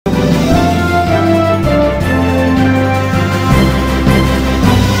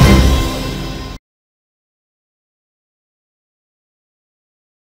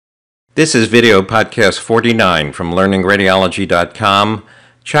This is video podcast 49 from LearningRadiology.com,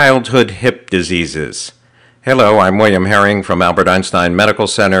 Childhood Hip Diseases. Hello, I'm William Herring from Albert Einstein Medical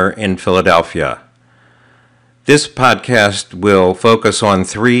Center in Philadelphia. This podcast will focus on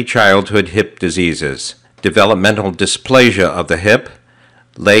 3 childhood hip diseases: developmental dysplasia of the hip,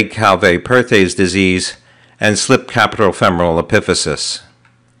 Legg-Calvé-Perthes disease, and slip capitofemoral epiphysis.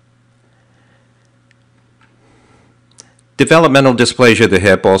 Developmental dysplasia of the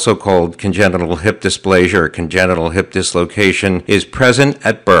hip, also called congenital hip dysplasia or congenital hip dislocation, is present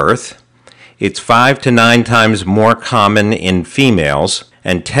at birth. It's 5 to 9 times more common in females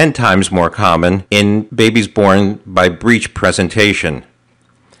and 10 times more common in babies born by breech presentation.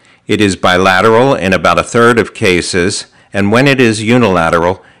 It is bilateral in about a third of cases, and when it is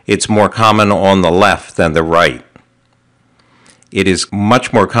unilateral, it's more common on the left than the right. It is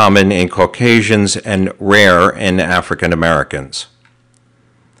much more common in Caucasians and rare in African Americans.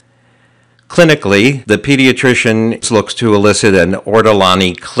 Clinically, the pediatrician looks to elicit an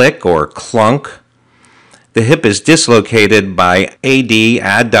Ortolani click or clunk. The hip is dislocated by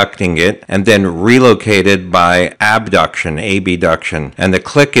adducting it and then relocated by abduction, abduction, and the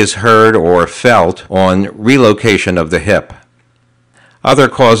click is heard or felt on relocation of the hip. Other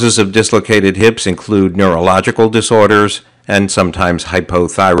causes of dislocated hips include neurological disorders and sometimes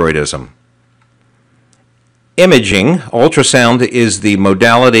hypothyroidism. Imaging, ultrasound, is the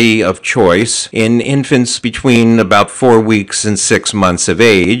modality of choice in infants between about 4 weeks and 6 months of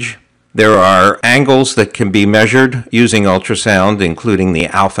age. There are angles that can be measured using ultrasound, including the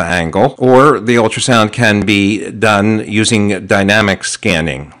alpha angle, or the ultrasound can be done using dynamic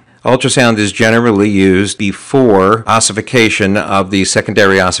scanning. Ultrasound is generally used before ossification of the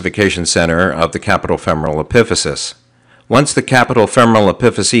secondary ossification center of the capitofemoral epiphysis. Once the capitofemoral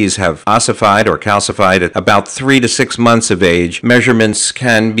epiphyses have ossified or calcified at about 3 to 6 months of age, measurements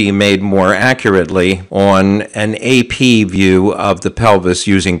can be made more accurately on an AP view of the pelvis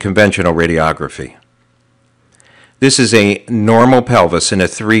using conventional radiography. This is a normal pelvis in a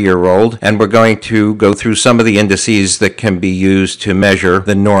 3-year-old, and we're going to go through some of the indices that can be used to measure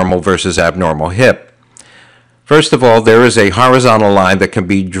the normal versus abnormal hip. First of all, there is a horizontal line that can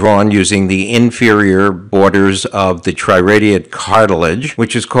be drawn using the inferior borders of the triradiate cartilage,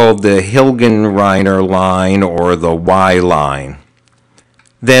 which is called the Hilgen-Reiner line or the Y line.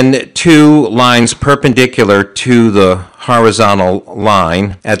 Then 2 lines perpendicular to the horizontal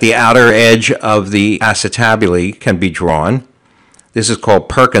line at the outer edge of the acetabulae can be drawn. This is called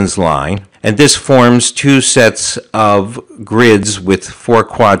Perkins' line, and this forms 2 sets of grids with 4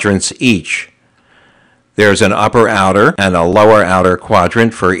 quadrants each. There's an upper outer and a lower outer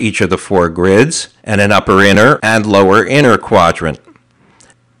quadrant for each of the 4 grids, and an upper inner and lower inner quadrant.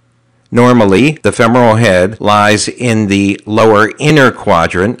 Normally, the femoral head lies in the lower inner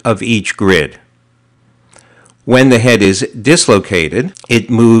quadrant of each grid. When the head is dislocated, it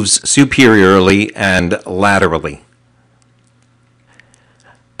moves superiorly and laterally.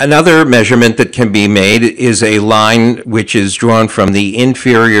 Another measurement that can be made is a line which is drawn from the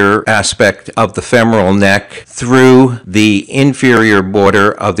inferior aspect of the femoral neck through the inferior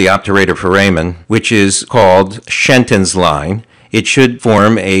border of the obturator foramen, which is called Shenton's line. It should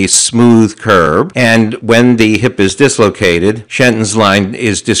form a smooth curve, and when the hip is dislocated, Shenton's line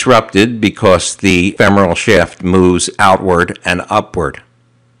is disrupted because the femoral shaft moves outward and upward.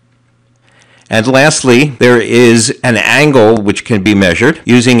 And lastly, there is an angle which can be measured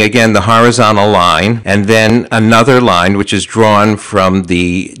using, again, the horizontal line, and then another line which is drawn from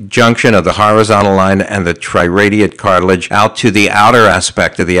the junction of the horizontal line and the triradiate cartilage out to the outer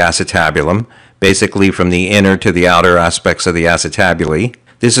aspect of the acetabulum, basically from the inner to the outer aspects of the acetabulae.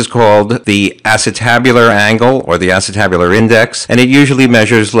 This is called the acetabular angle or the acetabular index, and it usually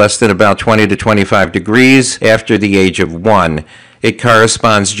measures less than about 20 to 25 degrees after the age of 1. It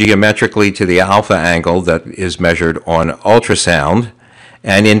corresponds geometrically to the alpha angle that is measured on ultrasound,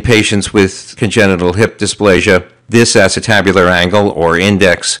 and in patients with congenital hip dysplasia, this acetabular angle or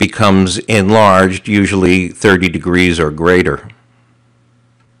index becomes enlarged, usually 30 degrees or greater.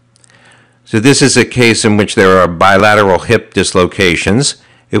 So this is a case in which there are bilateral hip dislocations.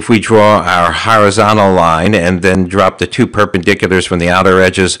 If we draw our horizontal line and then drop the 2 perpendiculars from the outer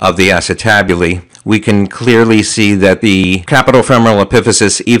edges of the acetabulae, we can clearly see that the capitofemoral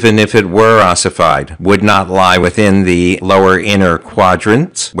epiphysis, even if it were ossified, would not lie within the lower inner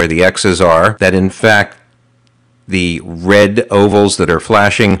quadrants where the X's are, that in fact the red ovals that are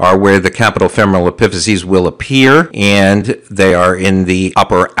flashing are where the capitofemoral epiphyses will appear, and they are in the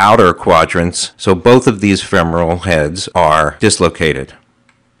upper outer quadrants, so both of these femoral heads are dislocated.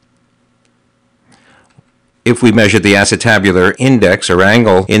 If we measure the acetabular index or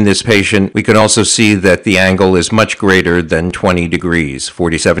angle in this patient, we can also see that the angle is much greater than 20 degrees,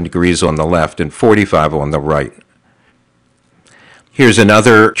 47 degrees on the left and 45 on the right. Here's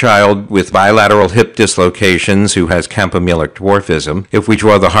another child with bilateral hip dislocations who has campomelic dwarfism. If we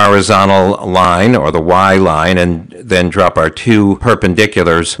draw the horizontal line or the Y line and then drop our two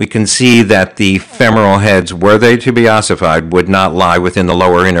perpendiculars, we can see that the femoral heads, were they to be ossified, would not lie within the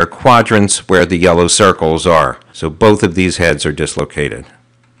lower inner quadrants where the yellow circles are. So both of these heads are dislocated.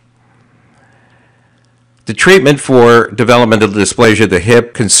 The treatment for developmental dysplasia of the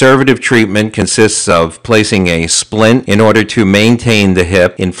hip, conservative treatment consists of placing a splint in order to maintain the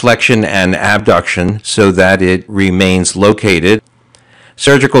hip in flexion and abduction so that it remains located.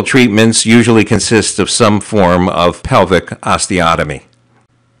 Surgical treatments usually consist of some form of pelvic osteotomy.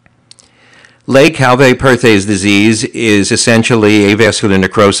 Legg-Calvé-Perthes disease is essentially avascular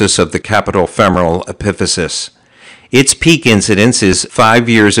necrosis of the capital femoral epiphysis. Its peak incidence is 5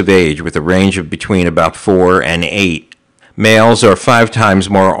 years of age with a range of between about 4 and 8. Males are 5 times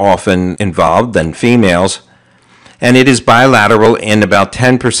more often involved than females, and it is bilateral in about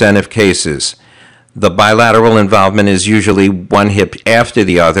 10% of cases. The bilateral involvement is usually one hip after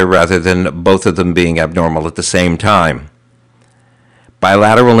the other rather than both of them being abnormal at the same time.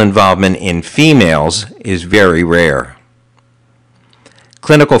 Bilateral involvement in females is very rare.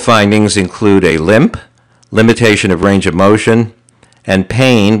 Clinical findings include a limp, limitation of range of motion, and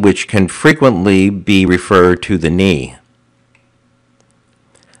pain, which can frequently be referred to the knee.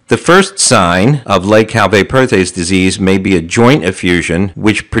 The first sign of Legg-Calvé-Perthes disease may be a joint effusion,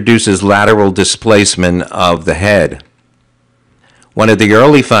 which produces lateral displacement of the head. One of the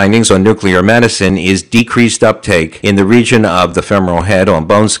early findings on nuclear medicine is decreased uptake in the region of the femoral head on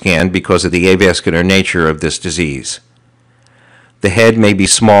bone scan because of the avascular nature of this disease. The head may be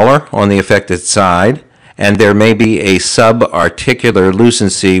smaller on the affected side, and there may be a subarticular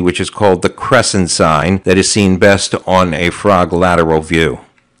lucency, which is called the crescent sign, that is seen best on a frog lateral view.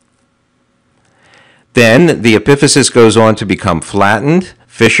 Then the epiphysis goes on to become flattened,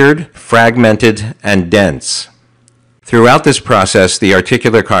 fissured, fragmented, and dense. Throughout this process, the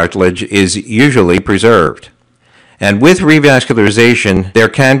articular cartilage is usually preserved. And with revascularization, there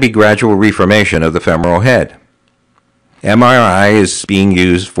can be gradual reformation of the femoral head. MRI is being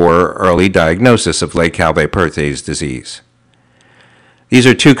used for early diagnosis of Legg-Calvé-Perthes disease. These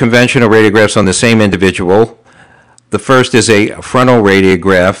are 2 conventional radiographs on the same individual. The first is a frontal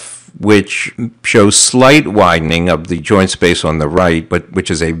radiograph, which shows slight widening of the joint space on the right, but which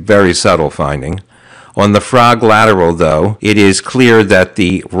is a very subtle finding. On the frog lateral, though, it is clear that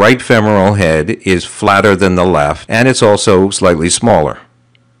the right femoral head is flatter than the left, and it's also slightly smaller.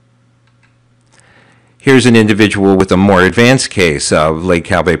 Here's an individual with a more advanced case of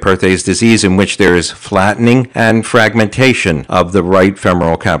Legg-Calvé-Perthes disease in which there is flattening and fragmentation of the right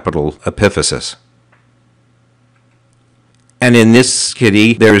femoral capital epiphysis. And in this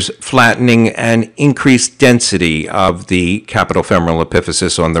kitty, there's flattening and increased density of the capital femoral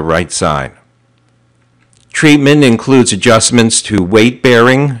epiphysis on the right side. Treatment includes adjustments to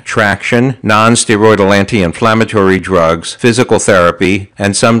weight-bearing, traction, non-steroidal anti-inflammatory drugs, physical therapy,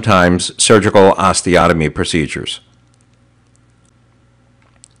 and sometimes surgical osteotomy procedures.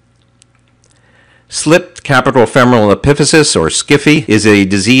 Slipped capital femoral epiphysis, or SCFE, is a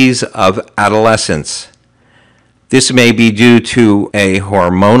disease of adolescence. This may be due to a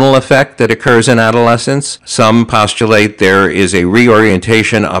hormonal effect that occurs in adolescence. Some postulate there is a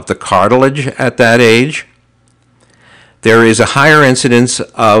reorientation of the cartilage at that age. There is a higher incidence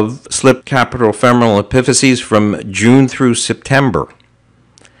of slipped capital femoral epiphyses from June through September.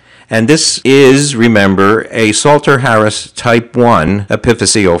 And this is, remember, a Salter-Harris type 1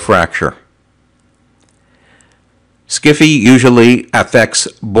 epiphyseal fracture. SCFE usually affects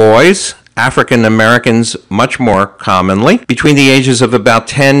boys, African Americans much more commonly, between the ages of about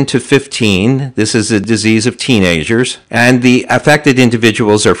 10 to 15. This is a disease of teenagers, and the affected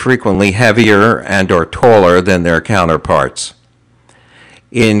individuals are frequently heavier and or taller than their counterparts.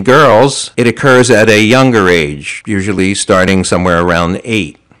 In girls, it occurs at a younger age, usually starting somewhere around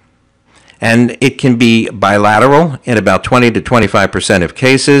 8. And it can be bilateral in about 20 to 25% of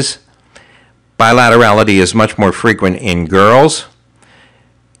cases. Bilaterality is much more frequent in girls.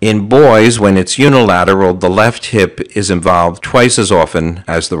 In boys, when it's unilateral, the left hip is involved twice as often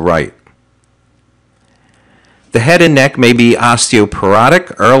as the right. The head and neck may be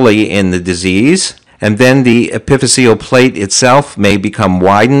osteoporotic early in the disease, and then the epiphyseal plate itself may become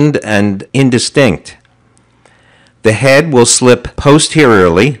widened and indistinct. The head will slip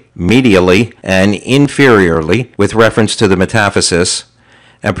posteriorly, medially, and inferiorly with reference to the metaphysis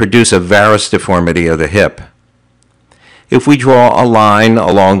and produce a varus deformity of the hip. If we draw a line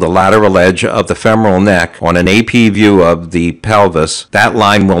along the lateral edge of the femoral neck on an AP view of the pelvis, that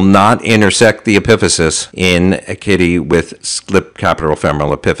line will not intersect the epiphysis in a kitty with slipped capital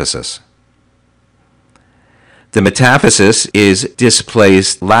femoral epiphysis. The metaphysis is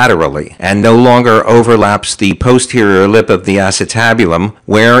displaced laterally and no longer overlaps the posterior lip of the acetabulum,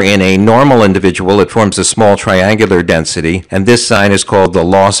 where in a normal individual it forms a small triangular density, and this sign is called the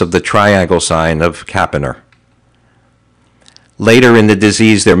loss of the triangle sign of Kappener. Later in the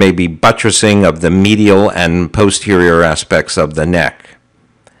disease, there may be buttressing of the medial and posterior aspects of the neck.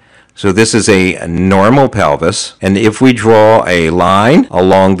 So this is a normal pelvis, and if we draw a line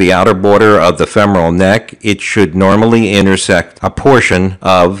along the outer border of the femoral neck, it should normally intersect a portion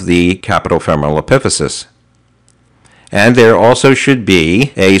of the capital femoral epiphysis. And there also should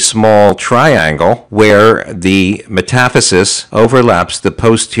be a small triangle where the metaphysis overlaps the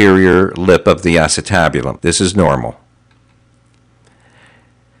posterior lip of the acetabulum. This is normal.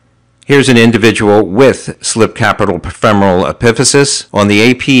 Here's an individual with slipped capital femoral epiphysis. On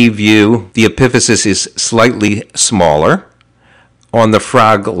the AP view, the epiphysis is slightly smaller. On the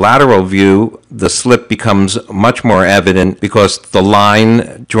frog lateral view, the slip becomes much more evident because the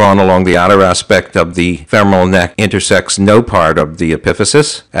line drawn along the outer aspect of the femoral neck intersects no part of the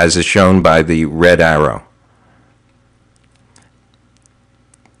epiphysis, as is shown by the red arrow.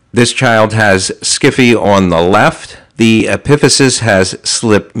 This child has scyphy on the left. The epiphysis has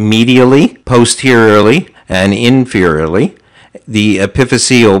slipped medially, posteriorly, and inferiorly. The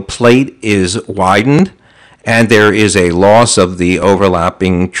epiphyseal plate is widened, and there is a loss of the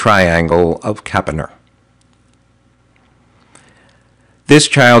overlapping triangle of Kappener. This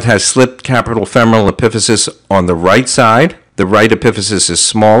child has slipped capital femoral epiphysis on the right side. The right epiphysis is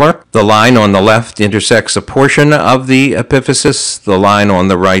smaller. The line on the left intersects a portion of the epiphysis. The line on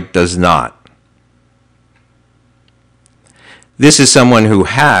the right does not. This is someone who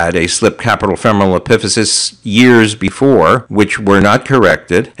had a slipped capital femoral epiphysis years before, which were not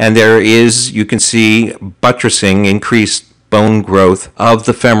corrected, and there is, you can see, buttressing, increased bone growth of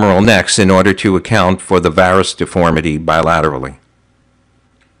the femoral necks in order to account for the varus deformity bilaterally.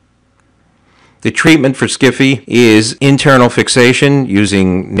 The treatment for scyphy is internal fixation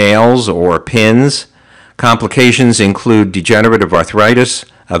using nails or pins. Complications include degenerative arthritis,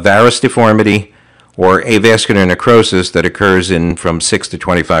 a varus deformity, or avascular necrosis that occurs in from 6 to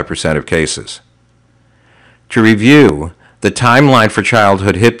 25% of cases. To review, the timeline for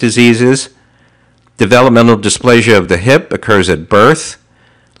childhood hip diseases: developmental dysplasia of the hip occurs at birth,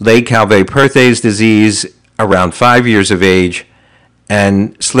 Legg-Calvé-Perthes disease around 5 years of age,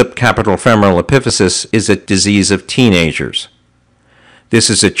 and slipped capital femoral epiphysis is a disease of teenagers. This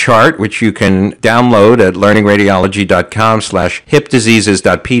is a chart which you can download at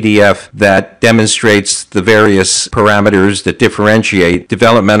LearningRadiology.com/hipdiseases.pdf that demonstrates the various parameters that differentiate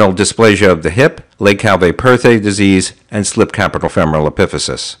developmental dysplasia of the hip, Legg-Calvé-Perthes disease, and slipped capital femoral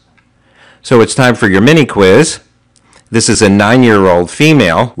epiphysis. So it's time for your mini quiz. This is a 9-year-old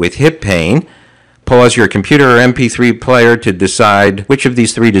female with hip pain. Pause your computer or MP3 player to decide which of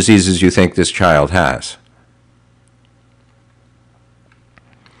these 3 diseases you think this child has.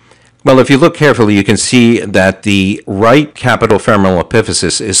 Well, if you look carefully, you can see that the right capital femoral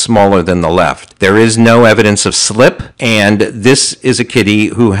epiphysis is smaller than the left. There is no evidence of slip, and this is a kitty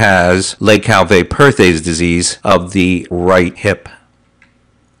who has Legg-Calvé-Perthes disease of the right hip.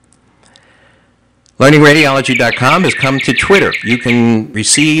 LearningRadiology.com has come to Twitter. You can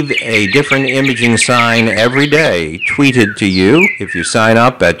receive a different imaging sign every day tweeted to you if you sign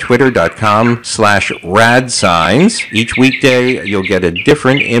up at twitter.com/radsigns. Each weekday, you'll get a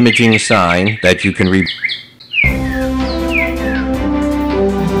different imaging sign that you can read.